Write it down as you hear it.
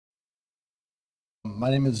My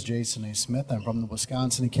name is Jason A. Smith. I'm from the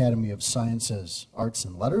Wisconsin Academy of Sciences, Arts,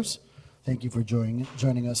 and Letters. Thank you for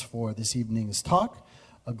joining us for this evening's talk,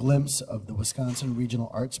 a glimpse of the Wisconsin Regional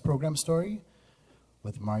Arts Program story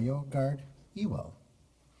with Maryo Gard Ewell.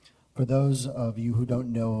 For those of you who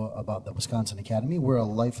don't know about the Wisconsin Academy, we're a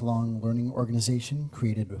lifelong learning organization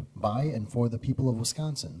created by and for the people of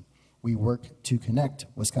Wisconsin. We work to connect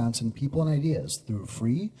Wisconsin people and ideas through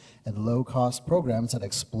free and low-cost programs that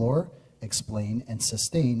explore, explain, and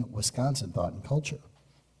sustain Wisconsin thought and culture.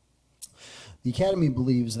 The Academy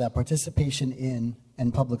believes that participation in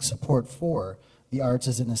and public support for the arts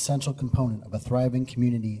is an essential component of a thriving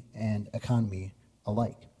community and economy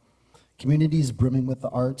alike. Communities brimming with the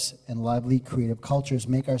arts and lively creative cultures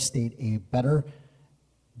make our state a better,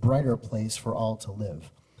 brighter place for all to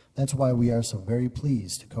live. That's why we are so very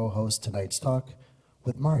pleased to co-host tonight's talk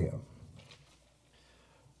with Maryo.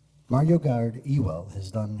 Maryo Gard Ewell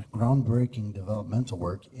has done groundbreaking developmental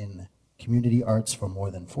work in community arts for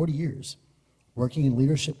more than 40 years, working in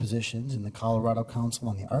leadership positions in the Colorado Council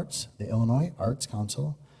on the Arts, the Illinois Arts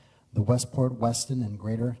Council, the Westport, Weston, and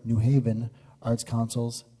Greater New Haven Arts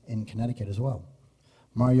Councils in Connecticut as well.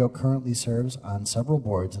 Maryo currently serves on several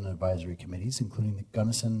boards and advisory committees, including the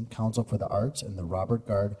Gunnison Council for the Arts and the Robert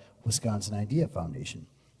Gard Wisconsin Idea Foundation.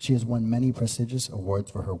 She has won many prestigious awards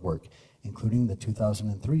for her work, including the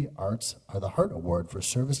 2003 Arts Are the Heart Award for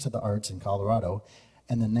Service to the Arts in Colorado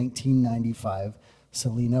and the 1995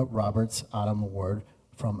 Selena Roberts Autumn Award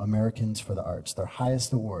from Americans for the Arts, their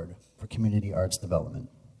highest award for community arts development.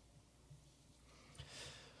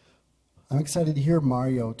 I'm excited to hear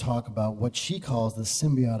Maryo talk about what she calls the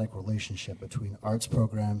symbiotic relationship between arts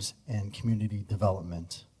programs and community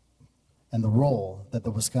development, and the role that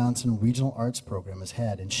the Wisconsin Regional Arts Program has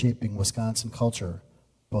had in shaping Wisconsin culture,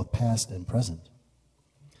 both past and present.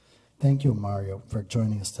 Thank you, Maryo, for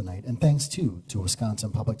joining us tonight, and thanks too to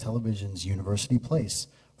Wisconsin Public Television's University Place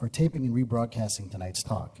for taping and rebroadcasting tonight's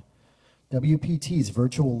talk. WPT's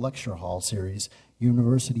virtual lecture hall series,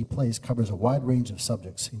 University Place, covers a wide range of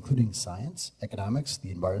subjects, including science, economics,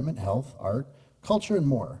 the environment, health, art, culture, and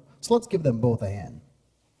more. So let's give them both a hand.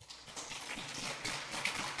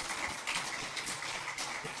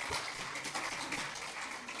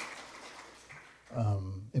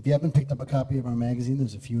 If you haven't picked up a copy of our magazine,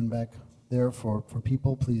 there's a few in back there for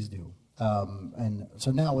people, please do. And so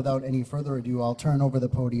now, without any further ado, I'll turn over the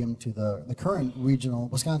podium to the current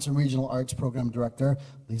Wisconsin Regional Arts Program Director,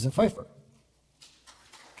 Lisa Pfeiffer.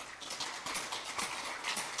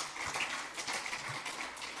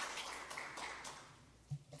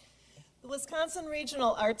 The Wisconsin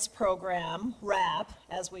Regional Arts Program, WRAP,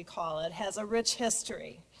 as we call it, has a rich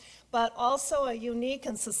history, but also a unique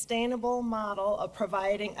and sustainable model of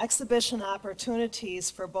providing exhibition opportunities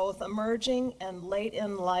for both emerging and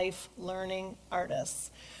late-in-life learning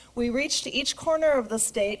artists. We reach to each corner of the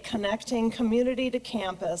state, connecting community to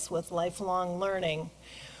campus with lifelong learning.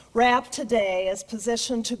 WRAP today is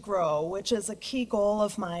positioned to grow, which is a key goal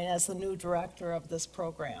of mine as the new director of this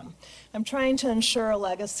program. I'm trying to ensure a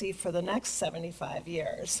legacy for the next 75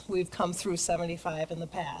 years. We've come through 75 in the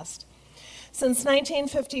past. Since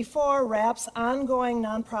 1954, WRAP's ongoing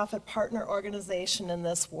nonprofit partner organization in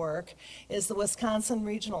this work is the Wisconsin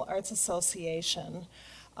Regional Arts Association,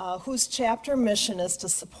 whose chapter mission is to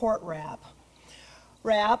support WRAP.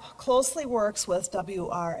 WRAP closely works with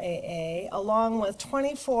WRAA, along with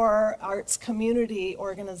 24 arts community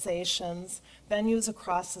organizations, venues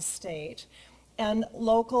across the state, and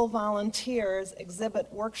local volunteers,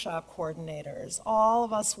 exhibit workshop coordinators, all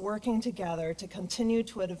of us working together to continue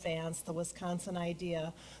to advance the Wisconsin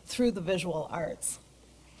idea through the visual arts.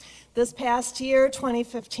 This past year,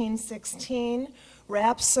 2015-16,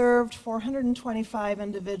 WRAP served 425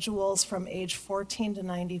 individuals from age 14 to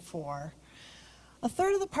 94. A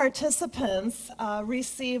third of the participants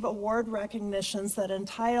receive award recognitions that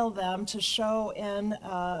entitle them to show in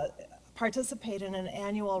participate in an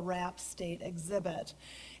annual WRAP state exhibit.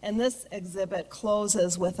 And this exhibit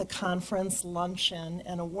closes with a conference luncheon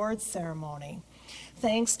and awards ceremony.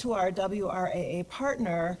 Thanks to our WRAA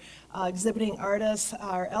partner, exhibiting artists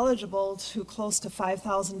are eligible to close to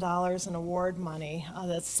 $5,000 in award money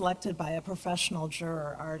that's selected by a professional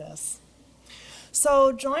juror artist.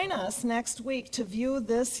 So join us next week to view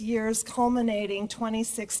this year's culminating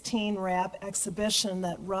 2016 WRAP exhibition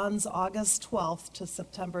that runs August 12th to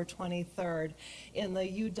September 23rd in the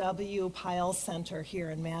UW Pyle Center here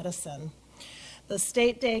in Madison. The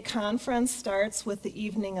State Day Conference starts with the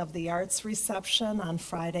Evening of the Arts reception on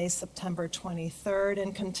Friday, September 23rd,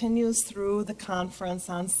 and continues through the conference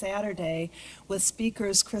on Saturday with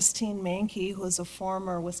speakers Christine Mankey, who is a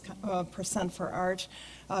former Percent for Art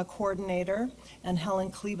coordinator, and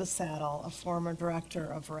Helen Klebesaddle, a former director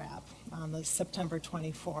of RAP, on the September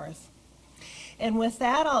 24th. And with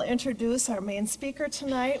that, I'll introduce our main speaker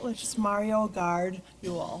tonight, which is Maryo Gard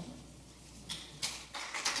Ewell.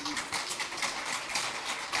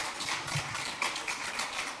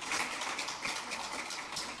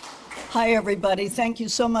 Hi, everybody. Thank you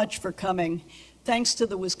so much for coming. Thanks to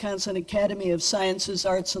the Wisconsin Academy of Sciences,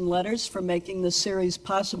 Arts, and Letters for making this series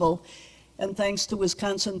possible, and thanks to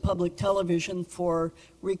Wisconsin Public Television for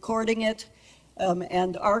recording it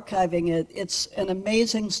and archiving it. It's an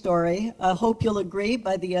amazing story. I hope you'll agree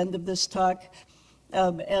by the end of this talk,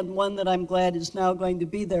 and one that I'm glad is now going to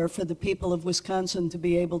be there for the people of Wisconsin to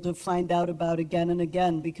be able to find out about again and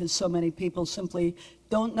again, because so many people simply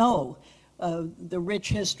don't know the rich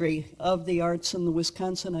history of the arts and the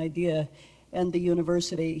Wisconsin idea and the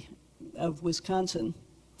University of Wisconsin.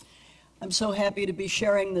 I'm so happy to be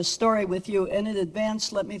sharing this story with you, and in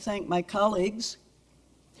advance, let me thank my colleagues,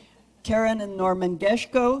 Karen and Norman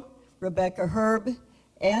Geschko, Rebecca Herb,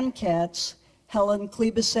 Ann Katz, Helen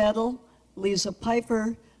Klebesaddle, Lisa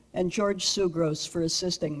Pfeiffer, and George Sugros for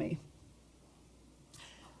assisting me.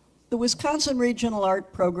 The Wisconsin Regional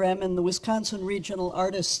Art Program and the Wisconsin Regional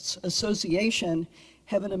Artists Association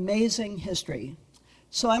have an amazing history.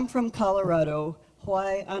 So I'm from Colorado.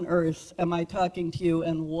 Why on earth am I talking to you,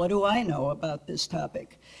 and what do I know about this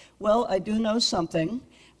topic? Well, I do know something.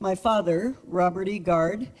 My father, Robert E.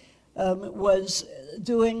 Gard, was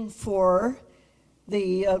doing for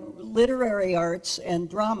the literary arts and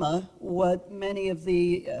drama what many of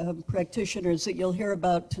the practitioners that you'll hear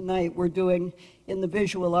about tonight were doing in the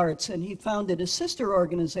visual arts, and he founded a sister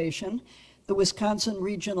organization, the Wisconsin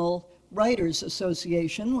Regional Writers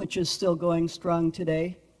Association, which is still going strong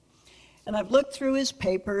today. And I've looked through his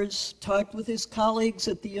papers, talked with his colleagues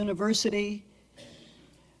at the university.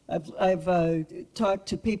 I've talked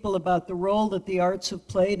to people about the role that the arts have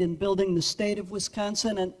played in building the state of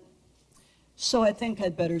Wisconsin, and so I think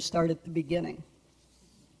I'd better start at the beginning.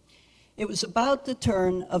 It was about the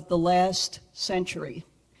turn of the last century.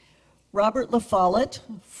 Robert La Follette,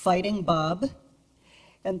 Fighting Bob,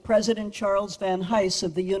 and President Charles Van Hise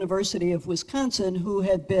of the University of Wisconsin, who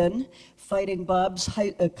had been Fighting Bob's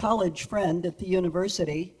college friend at the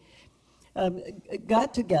university,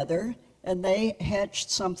 got together and they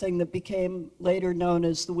hatched something that became later known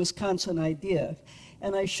as the Wisconsin idea.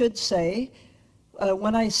 And I should say,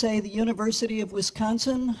 when I say the University of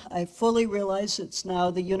Wisconsin, I fully realize it's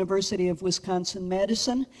now the University of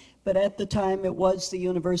Wisconsin-Madison, but at the time it was the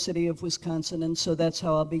University of Wisconsin, and so that's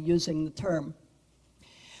how I'll be using the term.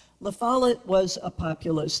 La Follette was a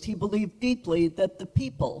populist. He believed deeply that the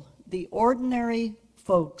people, the ordinary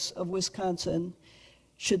folks of Wisconsin,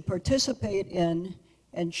 should participate in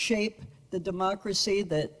and shape the democracy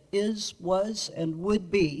that is, was, and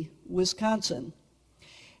would be Wisconsin.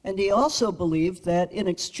 And he also believed that in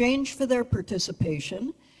exchange for their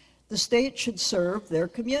participation, the state should serve their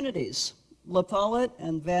communities. La Follette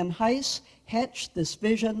and Van Hise hatched this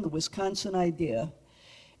vision, the Wisconsin idea.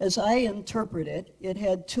 As I interpret it, it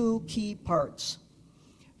had two key parts.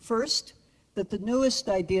 First, that the newest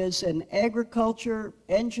ideas in agriculture,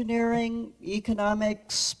 engineering,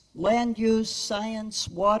 economics, land use, science,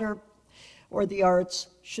 water, or the arts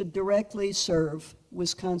should directly serve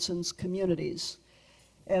Wisconsin's communities.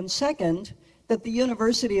 And second, that the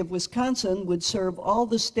University of Wisconsin would serve all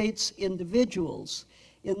the state's individuals.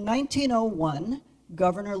 In 1901,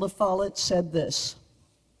 Governor La Follette said this: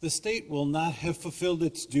 "The state will not have fulfilled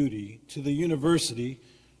its duty to the university,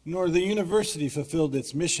 nor the university fulfilled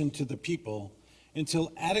its mission to the people,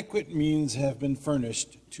 until adequate means have been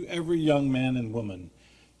furnished to every young man and woman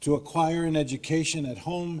to acquire an education at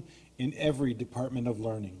home in every department of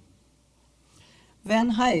learning." Van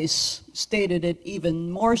Hise stated it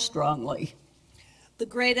even more strongly. The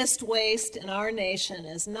greatest waste in our nation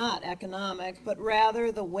is not economic, but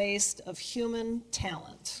rather the waste of human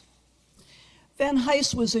talent. Van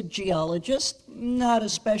Hise was a geologist, not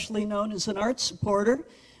especially known as an art supporter,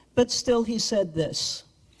 but still he said this: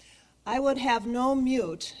 "I would have no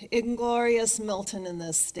mute, inglorious Milton in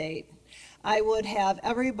this state. I would have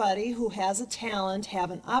everybody who has a talent have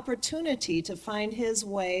an opportunity to find his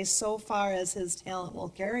way so far as his talent will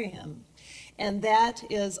carry him. And that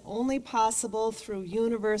is only possible through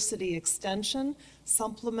university extension,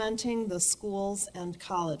 supplementing the schools and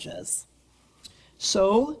colleges."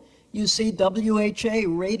 So you see WHA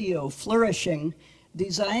radio flourishing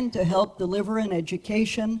designed to help deliver an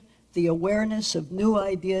education, the awareness of new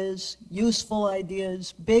ideas, useful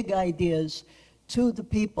ideas, big ideas to the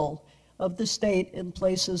people of the state in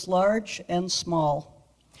places large and small.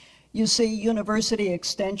 You see University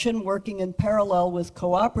Extension working in parallel with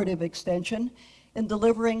cooperative extension in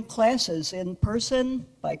delivering classes in person,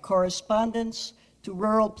 by correspondence, to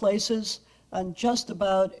rural places on just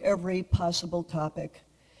about every possible topic.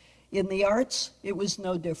 In the arts, it was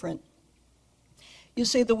no different. You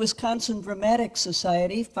see, the Wisconsin Dramatic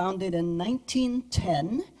Society, founded in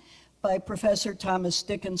 1910 by Professor Thomas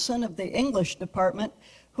Dickinson of the English department,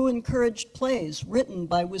 who encouraged plays written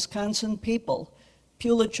by Wisconsin people.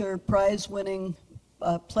 Pulitzer Prize-winning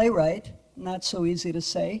playwright, not so easy to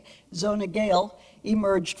say, Zona Gale,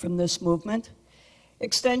 emerged from this movement.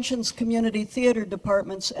 Extension's Community Theater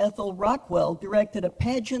Department's Ethel Rockwell directed a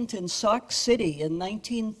pageant in Sauk City in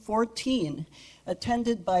 1914,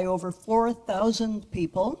 attended by over 4,000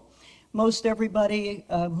 people. Most everybody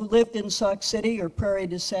who lived in Sauk City or Prairie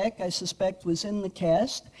du Sac, I suspect, was in the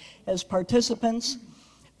cast as participants.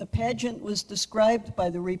 The pageant was described by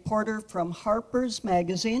the reporter from Harper's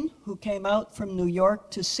Magazine, who came out from New York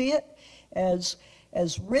to see it, as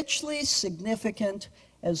richly significant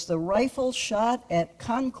as the rifle shot at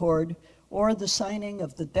Concord or the signing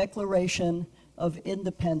of the Declaration of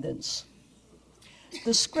Independence.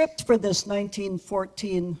 The script for this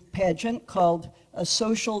 1914 pageant, called A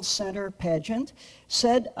Social Center Pageant,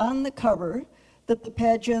 said on the cover that the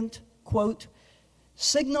pageant, quote,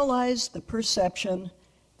 signalized the perception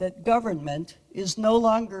that government is no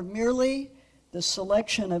longer merely the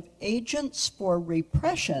selection of agents for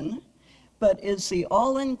repression, but is the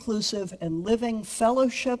all-inclusive and living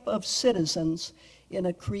fellowship of citizens in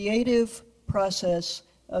a creative process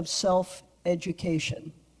of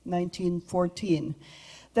self-education. 1914.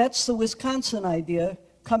 That's the Wisconsin idea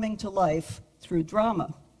coming to life through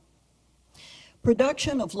drama.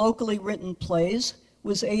 Production of locally written plays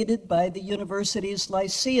was aided by the university's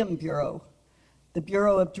Lyceum Bureau. The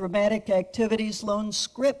Bureau of Dramatic Activities loaned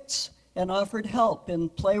scripts and offered help in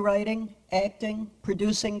playwriting, acting,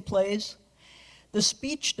 producing plays. The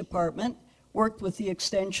speech department worked with the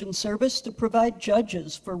Extension Service to provide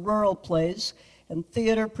judges for rural plays, and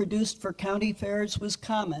theater produced for county fairs was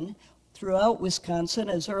common throughout Wisconsin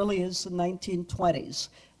as early as the 1920s.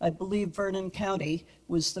 I believe Vernon County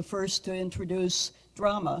was the first to introduce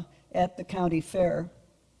drama at the county fair.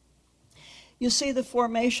 You see the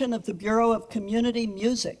formation of the Bureau of Community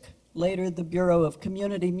Music, later the Bureau of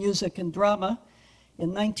Community Music and Drama,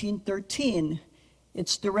 in 1913.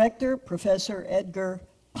 Its director, Professor Edgar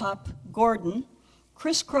Pop Gordon,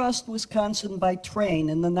 crisscrossed Wisconsin by train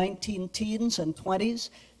in the 19-teens and 20s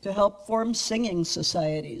to help form singing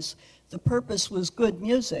societies. The purpose was good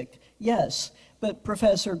music, yes, but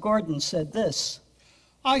Professor Gordon said this.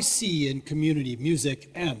 I see in community music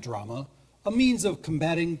and drama a means of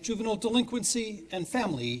combating juvenile delinquency and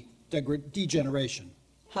family degeneration.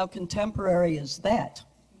 How contemporary is that?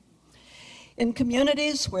 In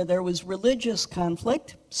communities where there was religious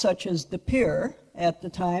conflict, such as De Pere at the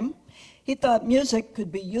time, he thought music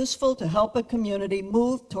could be useful to help a community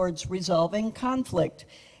move towards resolving conflict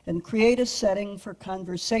and create a setting for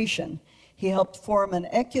conversation. He helped form an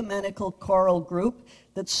ecumenical choral group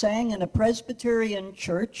that sang in a Presbyterian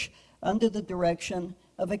church under the direction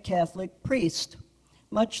of a Catholic priest.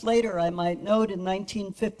 Much later, I might note, in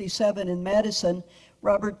 1957 in Madison,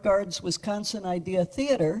 Robert Gard's Wisconsin Idea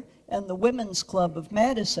Theater and the Women's Club of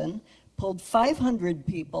Madison pulled 500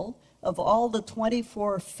 people of all the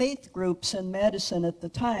 24 faith groups in Madison at the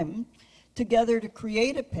time together to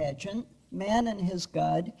create a pageant, Man and His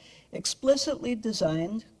God, explicitly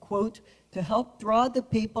designed, quote, to help draw the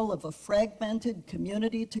people of a fragmented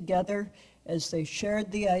community together as they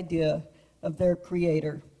shared the idea of their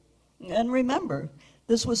creator. And remember,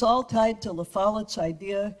 this was all tied to La Follette's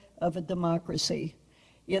idea of a democracy.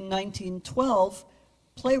 In 1912,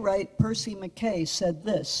 playwright Percy McKay said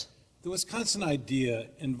this. The Wisconsin idea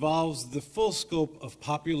involves the full scope of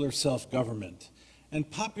popular self-government, and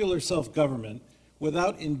popular self-government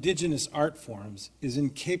without indigenous art forms is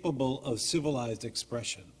incapable of civilized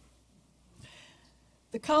expression.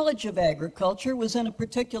 The College of Agriculture was in a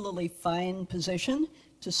particularly fine position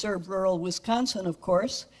to serve rural Wisconsin, of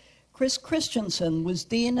course. Chris Christensen was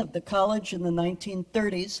dean of the college in the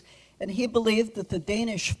 1930s, and he believed that the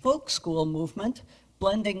Danish folk school movement,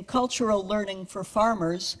 blending cultural learning for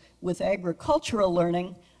farmers with agricultural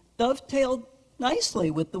learning, dovetailed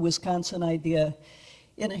nicely with the Wisconsin idea.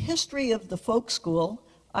 In A History of the Folk School,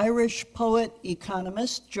 Irish poet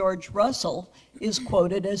economist George Russell is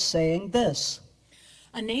quoted as saying this.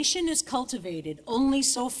 A nation is cultivated only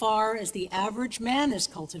so far as the average man is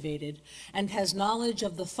cultivated and has knowledge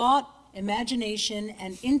of the thought, imagination,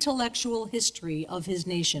 and intellectual history of his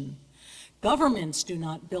nation. Governments do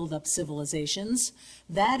not build up civilizations.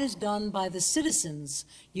 That is done by the citizens,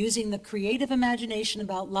 using the creative imagination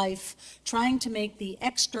about life, trying to make the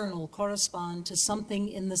external correspond to something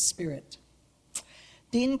in the spirit.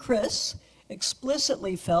 Dean Chris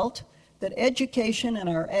explicitly felt that education in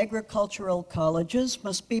our agricultural colleges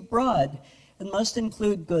must be broad and must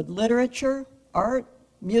include good literature, art,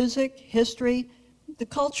 music, history, the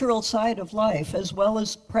cultural side of life, as well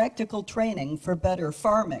as practical training for better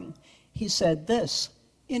farming. He said this: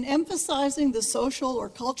 in emphasizing the social or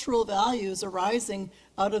cultural values arising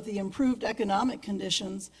out of the improved economic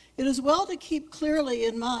conditions, it is well to keep clearly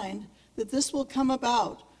in mind that this will come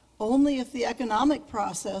about only if the economic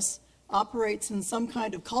process operates in some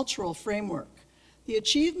kind of cultural framework. The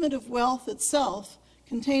achievement of wealth itself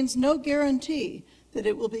contains no guarantee that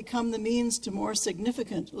it will become the means to more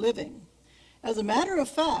significant living. As a matter of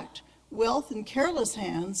fact, wealth in careless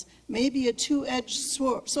hands may be a two-edged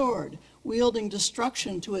sword, wielding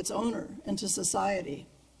destruction to its owner and to society.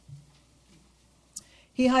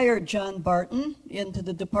 He hired John Barton into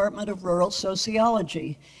the Department of Rural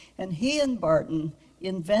Sociology, and he and Barton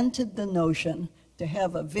invented the notion to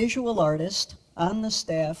have a visual artist on the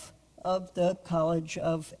staff of the College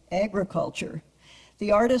of Agriculture.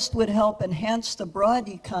 The artist would help enhance the broad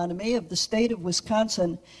economy of the state of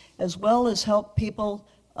Wisconsin, as well as help people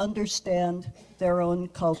understand their own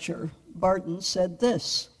culture. Barton said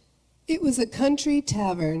this: it was a country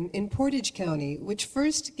tavern in Portage County which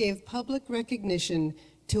first gave public recognition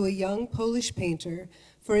to a young Polish painter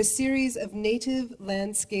for a series of native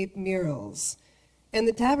landscape murals, and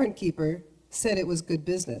the tavern keeper said it was good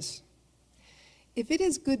business. If it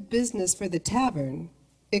is good business for the tavern,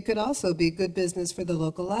 it could also be good business for the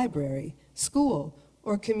local library, school,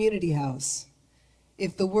 or community house.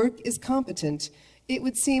 If the work is competent, it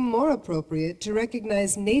would seem more appropriate to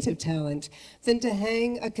recognize native talent than to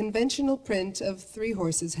hang a conventional print of three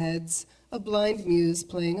horses' heads, a blind muse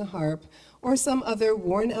playing a harp, or some other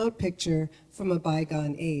worn-out picture from a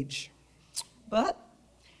bygone age. But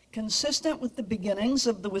consistent with the beginnings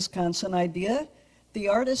of the Wisconsin idea, the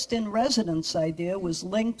artist-in-residence idea was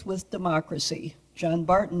linked with democracy. John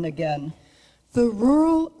Barton again. The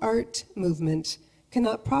rural art movement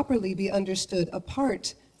cannot properly be understood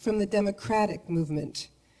apart from the democratic movement.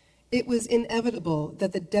 It was inevitable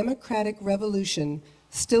that the democratic revolution,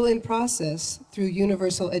 still in process through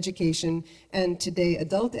universal education and today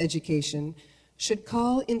adult education, should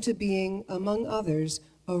call into being, among others,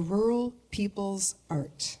 a rural people's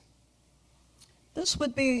art. This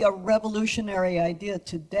would be a revolutionary idea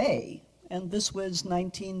today, and this was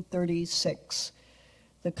 1936.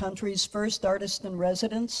 The country's first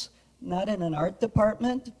artist-in-residence, not in an art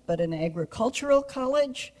department, but an agricultural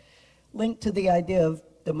college, linked to the idea of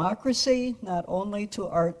democracy, not only to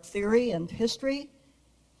art theory and history.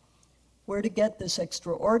 Where to get this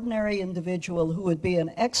extraordinary individual who would be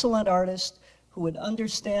an excellent artist, who would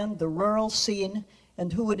understand the rural scene,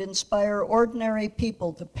 and who would inspire ordinary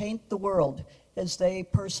people to paint the world as they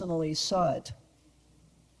personally saw it.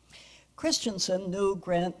 Christensen knew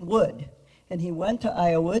Grant Wood, and he went to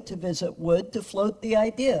Iowa to visit Wood to float the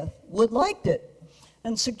idea. Wood liked it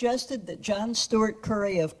and suggested that John Stuart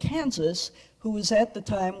Curry of Kansas, who was at the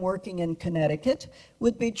time working in Connecticut,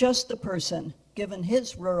 would be just the person, given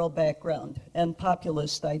his rural background and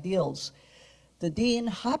populist ideals. The dean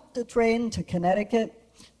hopped the train to Connecticut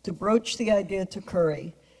to broach the idea to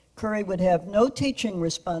Curry. Curry would have no teaching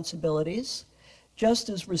responsibilities. Just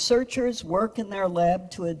as researchers work in their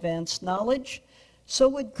lab to advance knowledge, so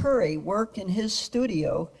would Curry work in his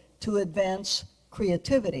studio to advance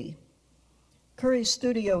creativity. Curry's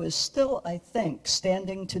studio is still, I think,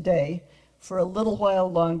 standing today for a little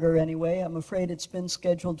while longer anyway. I'm afraid it's been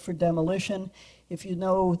scheduled for demolition. If you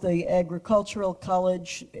know the agricultural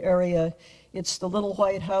college area, it's the little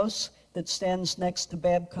white house that stands next to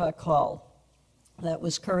Babcock Hall. That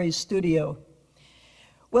was Curry's studio.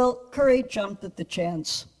 Well, Curry jumped at the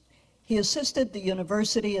chance. He assisted the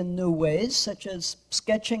university in new ways, such as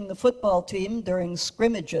sketching the football team during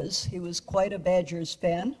scrimmages. He was quite a Badgers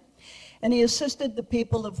fan. And he assisted the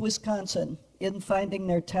people of Wisconsin in finding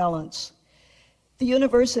their talents. The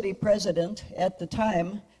university president at the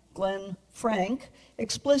time, Glenn Frank,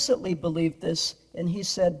 explicitly believed this, and he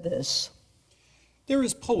said this: there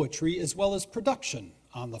is poetry as well as production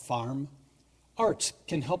on the farm. Art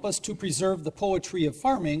can help us to preserve the poetry of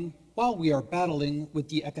farming while we are battling with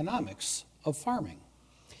the economics of farming.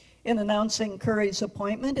 In announcing Curry's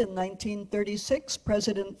appointment in 1936,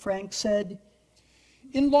 President Frank said,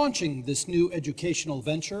 In launching this new educational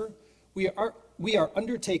venture, we are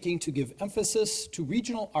undertaking to give emphasis to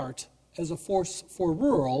regional art as a force for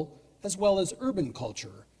rural as well as urban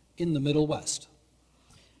culture in the Middle West.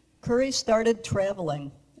 Curry started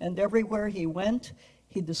traveling, and everywhere he went,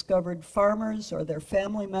 he discovered farmers or their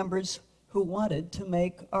family members who wanted to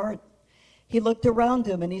make art. He looked around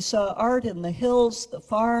him and he saw art in the hills, the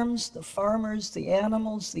farms, the farmers, the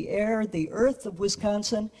animals, the air, the earth of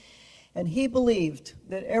Wisconsin, and he believed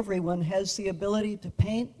that everyone has the ability to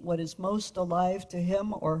paint what is most alive to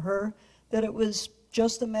him or her, that it was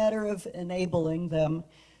just a matter of enabling them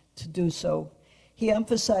to do so. He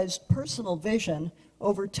emphasized personal vision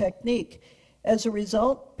over technique. As a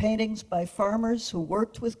result, paintings by farmers who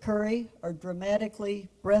worked with Curry are dramatically,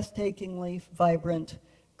 breathtakingly vibrant.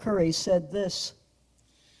 Curry said this: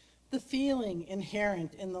 "The feeling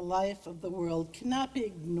inherent in the life of the world cannot be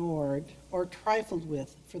ignored or trifled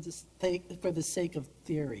with for the sake of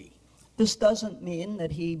theory." This doesn't mean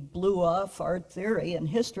that he blew off art theory and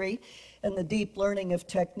history and the deep learning of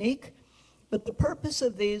technique, but the purpose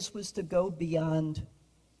of these was to go beyond.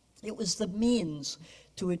 It was the means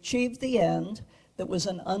to achieve the end that was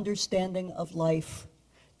an understanding of life,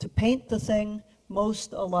 to paint the thing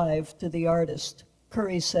most alive to the artist.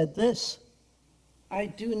 Curry said this: "I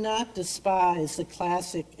do not despise the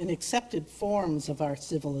classic and accepted forms of our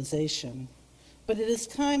civilization, but it is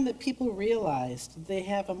time that people realized they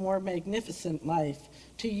have a more magnificent life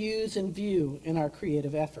to use and view in our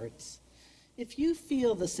creative efforts. If you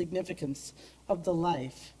feel the significance of the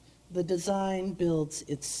life, the design builds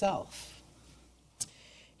itself."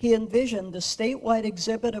 He envisioned a statewide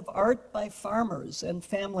exhibit of art by farmers and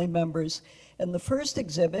family members, and the first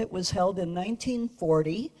exhibit was held in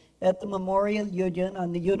 1940 at the Memorial Union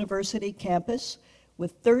on the university campus,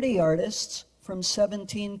 with 30 artists from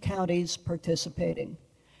 17 counties participating.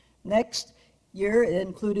 Next year, it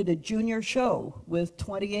included a junior show with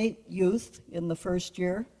 28 youth in the first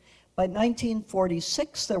year. By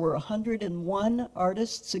 1946, there were 101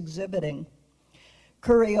 artists exhibiting.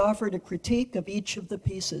 Curry offered a critique of each of the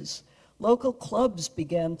pieces. Local clubs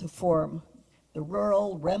began to form. The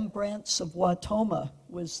Rural Rembrandts of Wautoma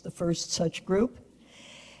was the first such group.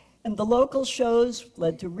 And the local shows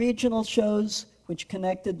led to regional shows, which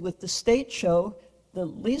connected with the state show that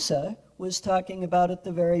Lisa was talking about at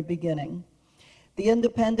the very beginning. The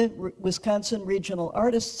Independent Wisconsin Regional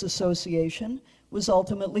Artists Association was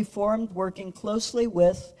ultimately formed, working closely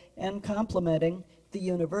with and complementing the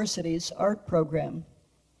university's art program.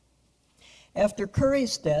 After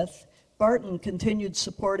Curry's death, Barton continued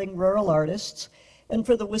supporting rural artists, and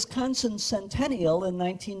for the Wisconsin Centennial in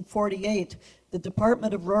 1948, the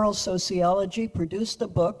Department of Rural Sociology produced a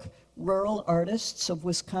book, Rural Artists of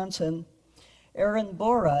Wisconsin. Aaron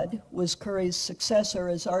Borod was Curry's successor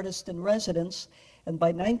as artist in residence, and by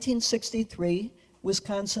 1963,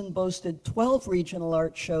 Wisconsin boasted 12 regional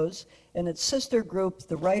art shows, and its sister group,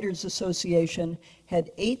 the Writers Association,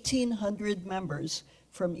 had 1,800 members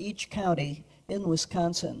from each county in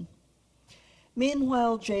Wisconsin.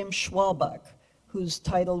 Meanwhile, James Schwalbach, whose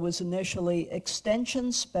title was initially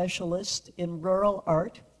Extension Specialist in Rural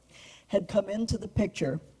Art, had come into the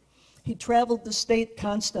picture. He traveled the state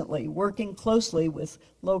constantly, working closely with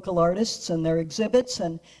local artists and their exhibits,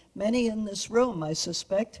 and many in this room, I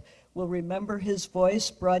suspect, will remember his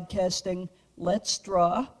voice broadcasting Let's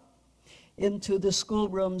Draw into the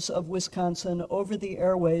schoolrooms of Wisconsin over the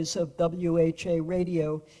airways of WHA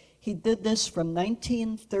radio. He did this from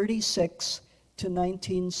 1936 to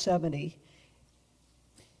 1970.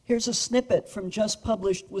 Here's a snippet from just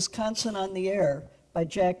published Wisconsin on the Air by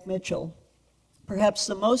Jack Mitchell. Perhaps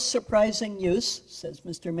the most surprising use, says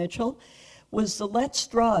Mr. Mitchell, was the Let's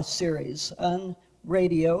Draw series on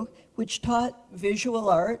radio, which taught visual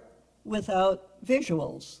art without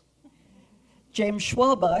visuals. James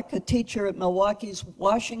Schwalbach, a teacher at Milwaukee's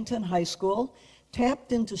Washington High School,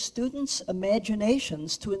 tapped into students'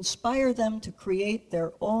 imaginations to inspire them to create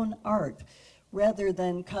their own art rather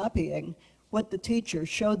than copying what the teacher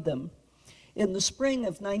showed them. In the spring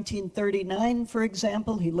of 1939, for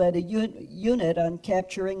example, he led a unit on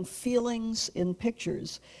capturing feelings in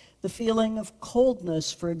pictures. The feeling of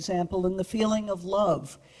coldness, for example, and the feeling of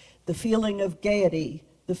love, the feeling of gaiety,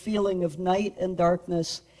 the feeling of night and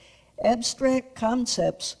darkness. Abstract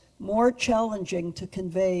concepts more challenging to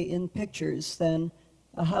convey in pictures than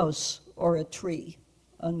a house or a tree,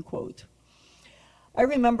 unquote. I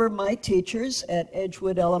remember my teachers at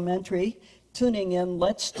Edgewood Elementary tuning in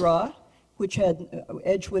Let's Draw, which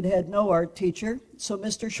Edgewood had no art teacher, so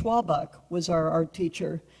Mr. Schwalbach was our art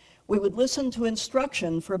teacher. We would listen to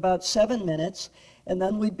instruction for about 7 minutes, and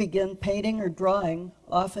then we'd begin painting or drawing,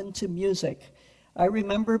 often to music. I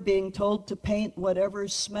remember being told to paint whatever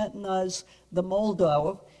Smetana's The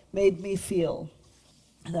Moldau made me feel.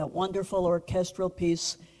 That wonderful orchestral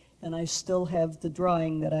piece, and I still have the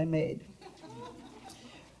drawing that I made.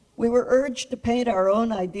 We were urged to paint our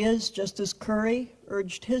own ideas just as Curry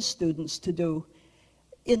urged his students to do.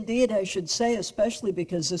 Indeed, I should say, especially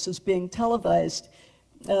because this is being televised,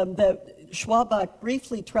 that Schwabach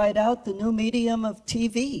briefly tried out the new medium of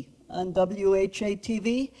TV on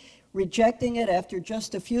WHA-TV, rejecting it after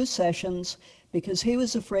just a few sessions because he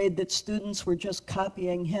was afraid that students were just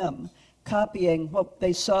copying him, copying what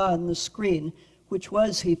they saw on the screen, which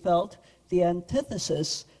was, he felt, the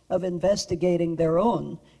antithesis of investigating their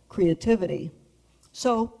own creativity.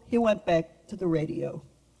 So he went back to the radio.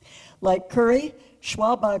 Like Curry,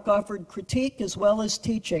 Schwabach offered critique as well as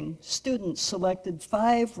teaching. Students selected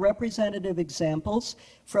 5 representative examples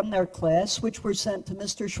from their class, which were sent to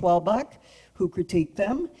Mr. Schwabach, who critiqued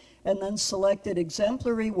them, and then selected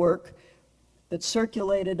exemplary work that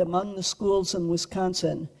circulated among the schools in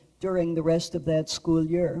Wisconsin during the rest of that school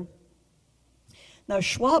year. Now,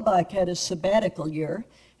 Schwabach had a sabbatical year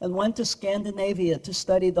and went to Scandinavia to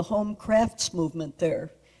study the home crafts movement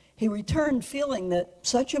there. He returned feeling that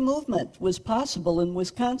such a movement was possible in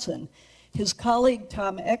Wisconsin. His colleague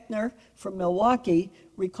Tom Eckner from Milwaukee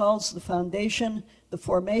recalls the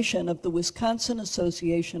formation of the Wisconsin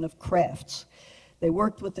Association of Crafts. They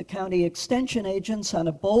worked with the county extension agents on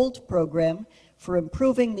a bold program for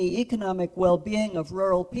improving the economic well-being of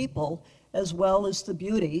rural people as well as the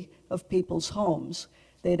beauty of people's homes.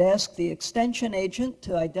 They'd ask the extension agent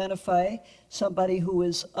to identify somebody who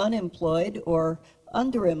was unemployed or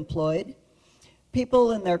underemployed,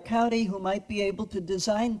 people in their county who might be able to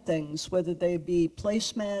design things, whether they be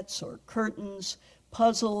placemats or curtains,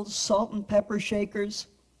 puzzles, salt and pepper shakers.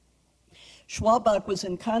 Schwabach was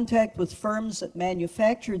in contact with firms that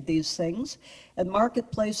manufactured these things and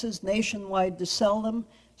marketplaces nationwide to sell them,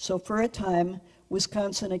 so for a time,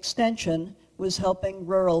 Wisconsin Extension was helping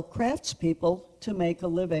rural craftspeople to make a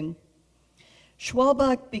living.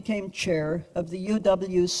 Schwabach became chair of the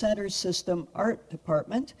UW Center System Art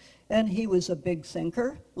Department, and he was a big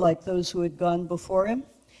thinker, like those who had gone before him.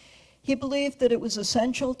 He believed that it was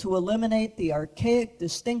essential to eliminate the archaic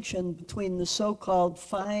distinction between the so-called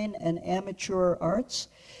fine and amateur arts,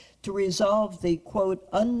 to resolve the, quote,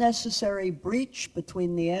 unnecessary breach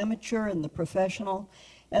between the amateur and the professional,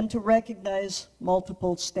 and to recognize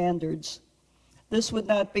multiple standards. This would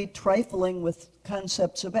not be trifling with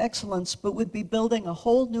concepts of excellence, but would be building a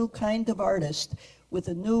whole new kind of artist with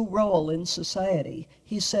a new role in society.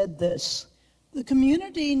 He said this: "The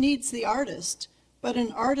community needs the artist, but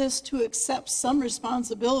an artist who accepts some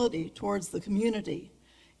responsibility towards the community,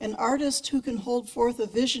 an artist who can hold forth a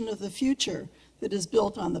vision of the future that is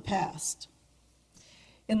built on the past."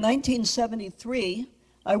 In 1973,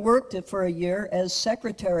 I worked for a year as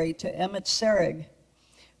secretary to Emmett Serig,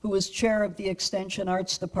 who was chair of the Extension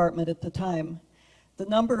Arts Department at the time. The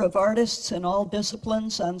number of artists in all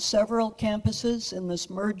disciplines on several campuses in this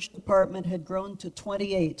merged department had grown to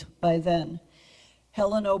 28 by then.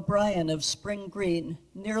 Helen O'Brien of Spring Green,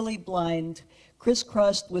 nearly blind,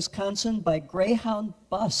 crisscrossed Wisconsin by Greyhound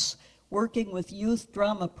bus, working with youth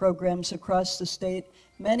drama programs across the state,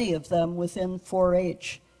 many of them within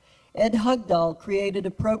 4-H. Ed Hugdahl created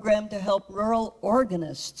a program to help rural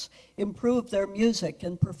organists improve their music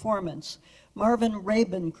and performance. Marvin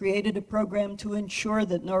Rabin created a program to ensure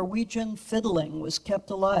that Norwegian fiddling was kept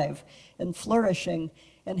alive and flourishing,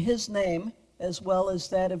 and his name, as well as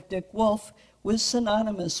that of Dick Wolf, was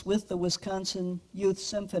synonymous with the Wisconsin Youth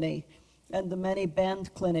Symphony and the many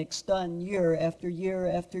band clinics done year after year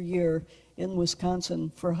after year in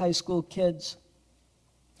Wisconsin for high school kids.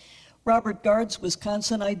 Robert Gard's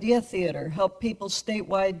Wisconsin Idea Theater helped people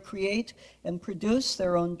statewide create and produce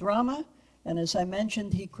their own drama, and as I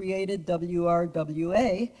mentioned, he created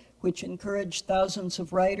WRWA, which encouraged thousands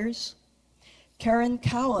of writers. Karen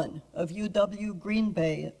Cowan of UW Green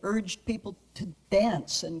Bay urged people to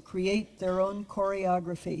dance and create their own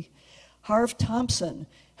choreography. Harv Thompson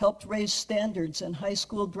helped raise standards in high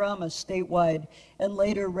school drama statewide and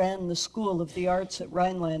later ran the School of the Arts at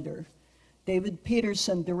Rhinelander. David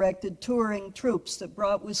Peterson directed touring troupes that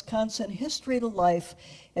brought Wisconsin history to life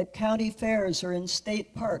at county fairs or in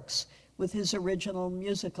state parks with his original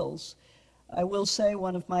musicals. I will say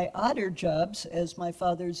one of my odder jobs as my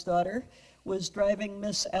father's daughter was driving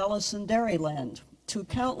Miss Alice in Dairyland to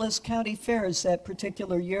countless county fairs that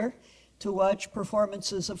particular year to watch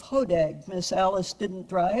performances of Hodag. Miss Alice didn't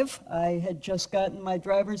drive. I had just gotten my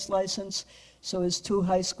driver's license, so as 2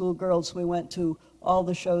 high school girls, we went to all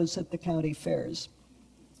the shows at the county fairs.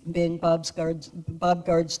 Being Bob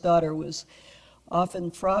Gard's daughter was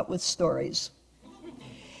often fraught with stories.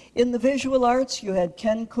 In the visual arts, you had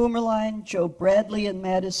Ken Kummerlein, Joe Bradley in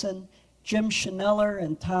Madison, Jim Schneller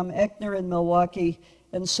and Tom Eckner in Milwaukee,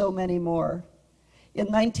 and so many more. In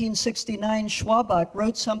 1969, Schwabach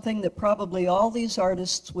wrote something that probably all these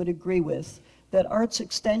artists would agree with, that arts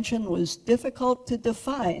extension was difficult to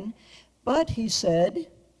define, but he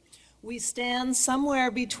said, "We stand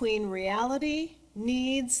somewhere between reality,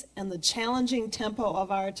 needs, and the challenging tempo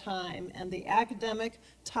of our time and the academic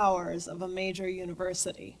towers of a major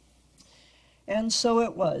university." And so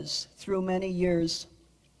it was through many years.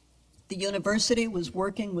 The university was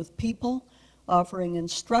working with people, offering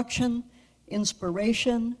instruction,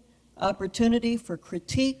 inspiration, opportunity for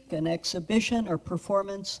critique and exhibition or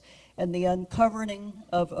performance, and the uncovering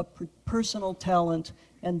of a personal talent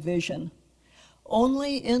and vision.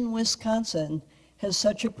 Only in Wisconsin has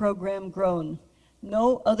such a program grown.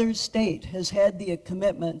 No other state has had the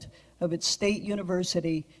commitment of its state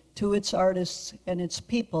university to its artists and its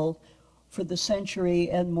people for the century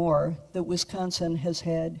and more that Wisconsin has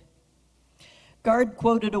had. Gard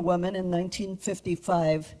quoted a woman in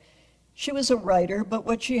 1955. She was a writer, but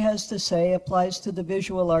what she has to say applies to the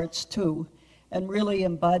visual arts too, and really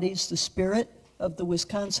embodies the spirit of the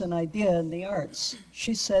Wisconsin idea in the arts.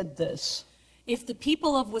 She said this: "If the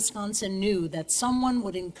people of Wisconsin knew that someone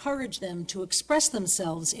would encourage them to express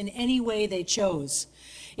themselves in any way they chose,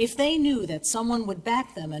 if they knew that someone would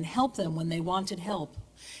back them and help them when they wanted help,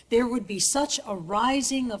 there would be such a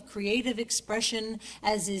rising of creative expression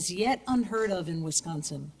as is yet unheard of in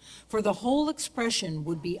Wisconsin, for the whole expression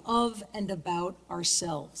would be of and about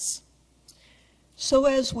ourselves." So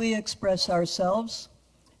as we express ourselves,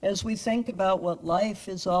 as we think about what life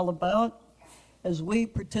is all about, as we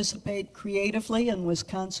participate creatively in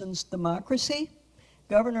Wisconsin's democracy,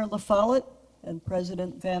 Governor La Follette and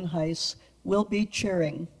President Van Hise will be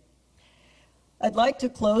cheering. I'd like to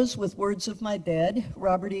close with words of my dad,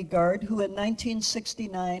 Robert E. Gard, who in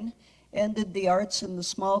 1969 ended the Arts in the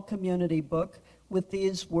Small Community book with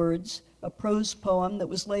these words, a prose poem that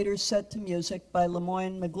was later set to music by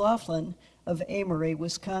Lemoyne McLaughlin of Amory,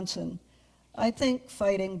 Wisconsin. I think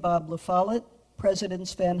fighting Bob La Follette,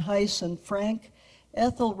 Presidents Van Hise and Frank,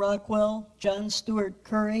 Ethel Rockwell, John Stewart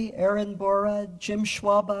Curry, Aaron Borah, Jim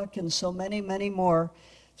Schwabach, and so many, many more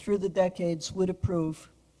through the decades would approve.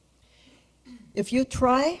 If you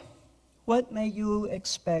try, what may you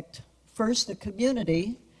expect? First, a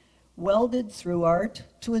community welded through art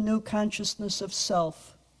to a new consciousness of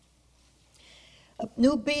self. A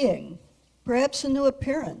new being, perhaps a new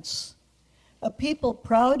appearance. A people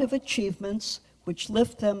proud of achievements which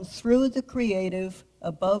lift them through the creative,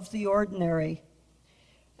 above the ordinary.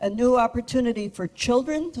 A new opportunity for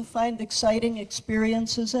children to find exciting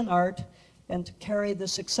experiences in art and to carry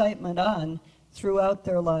this excitement on throughout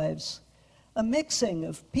their lives. A mixing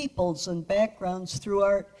of peoples and backgrounds through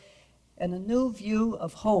art, and a new view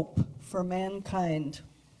of hope for mankind,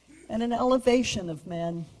 and an elevation of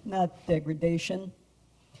man, not degradation.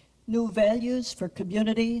 New values for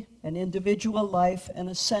community and individual life, and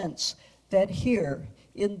a sense that here,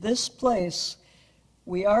 in this place,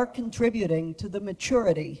 we are contributing to the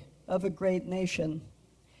maturity of a great nation.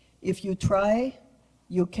 If you try,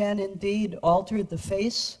 you can indeed alter the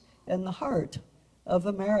face and the heart of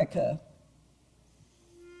America.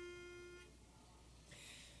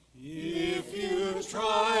 If you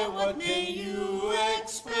try, what can you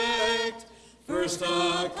expect? First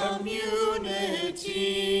a community,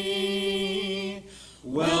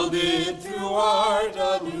 welded through art,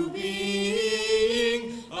 a new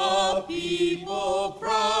being, a people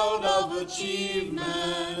proud of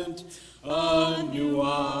achievement, a new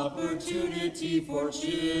opportunity for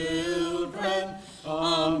children,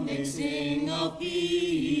 a mixing of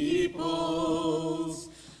peoples,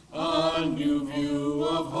 a new view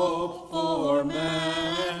of hope for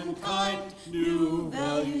mankind, new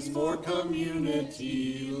values for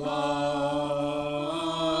community life.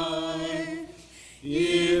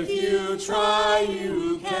 If you try,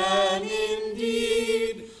 you can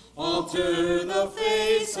indeed alter the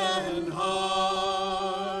face and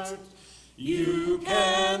heart. You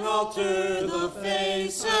can alter the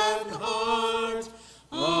face and heart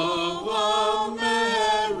of America.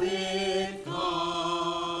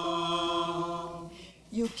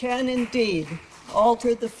 You can indeed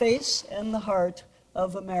alter the face and the heart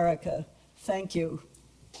of America. Thank you.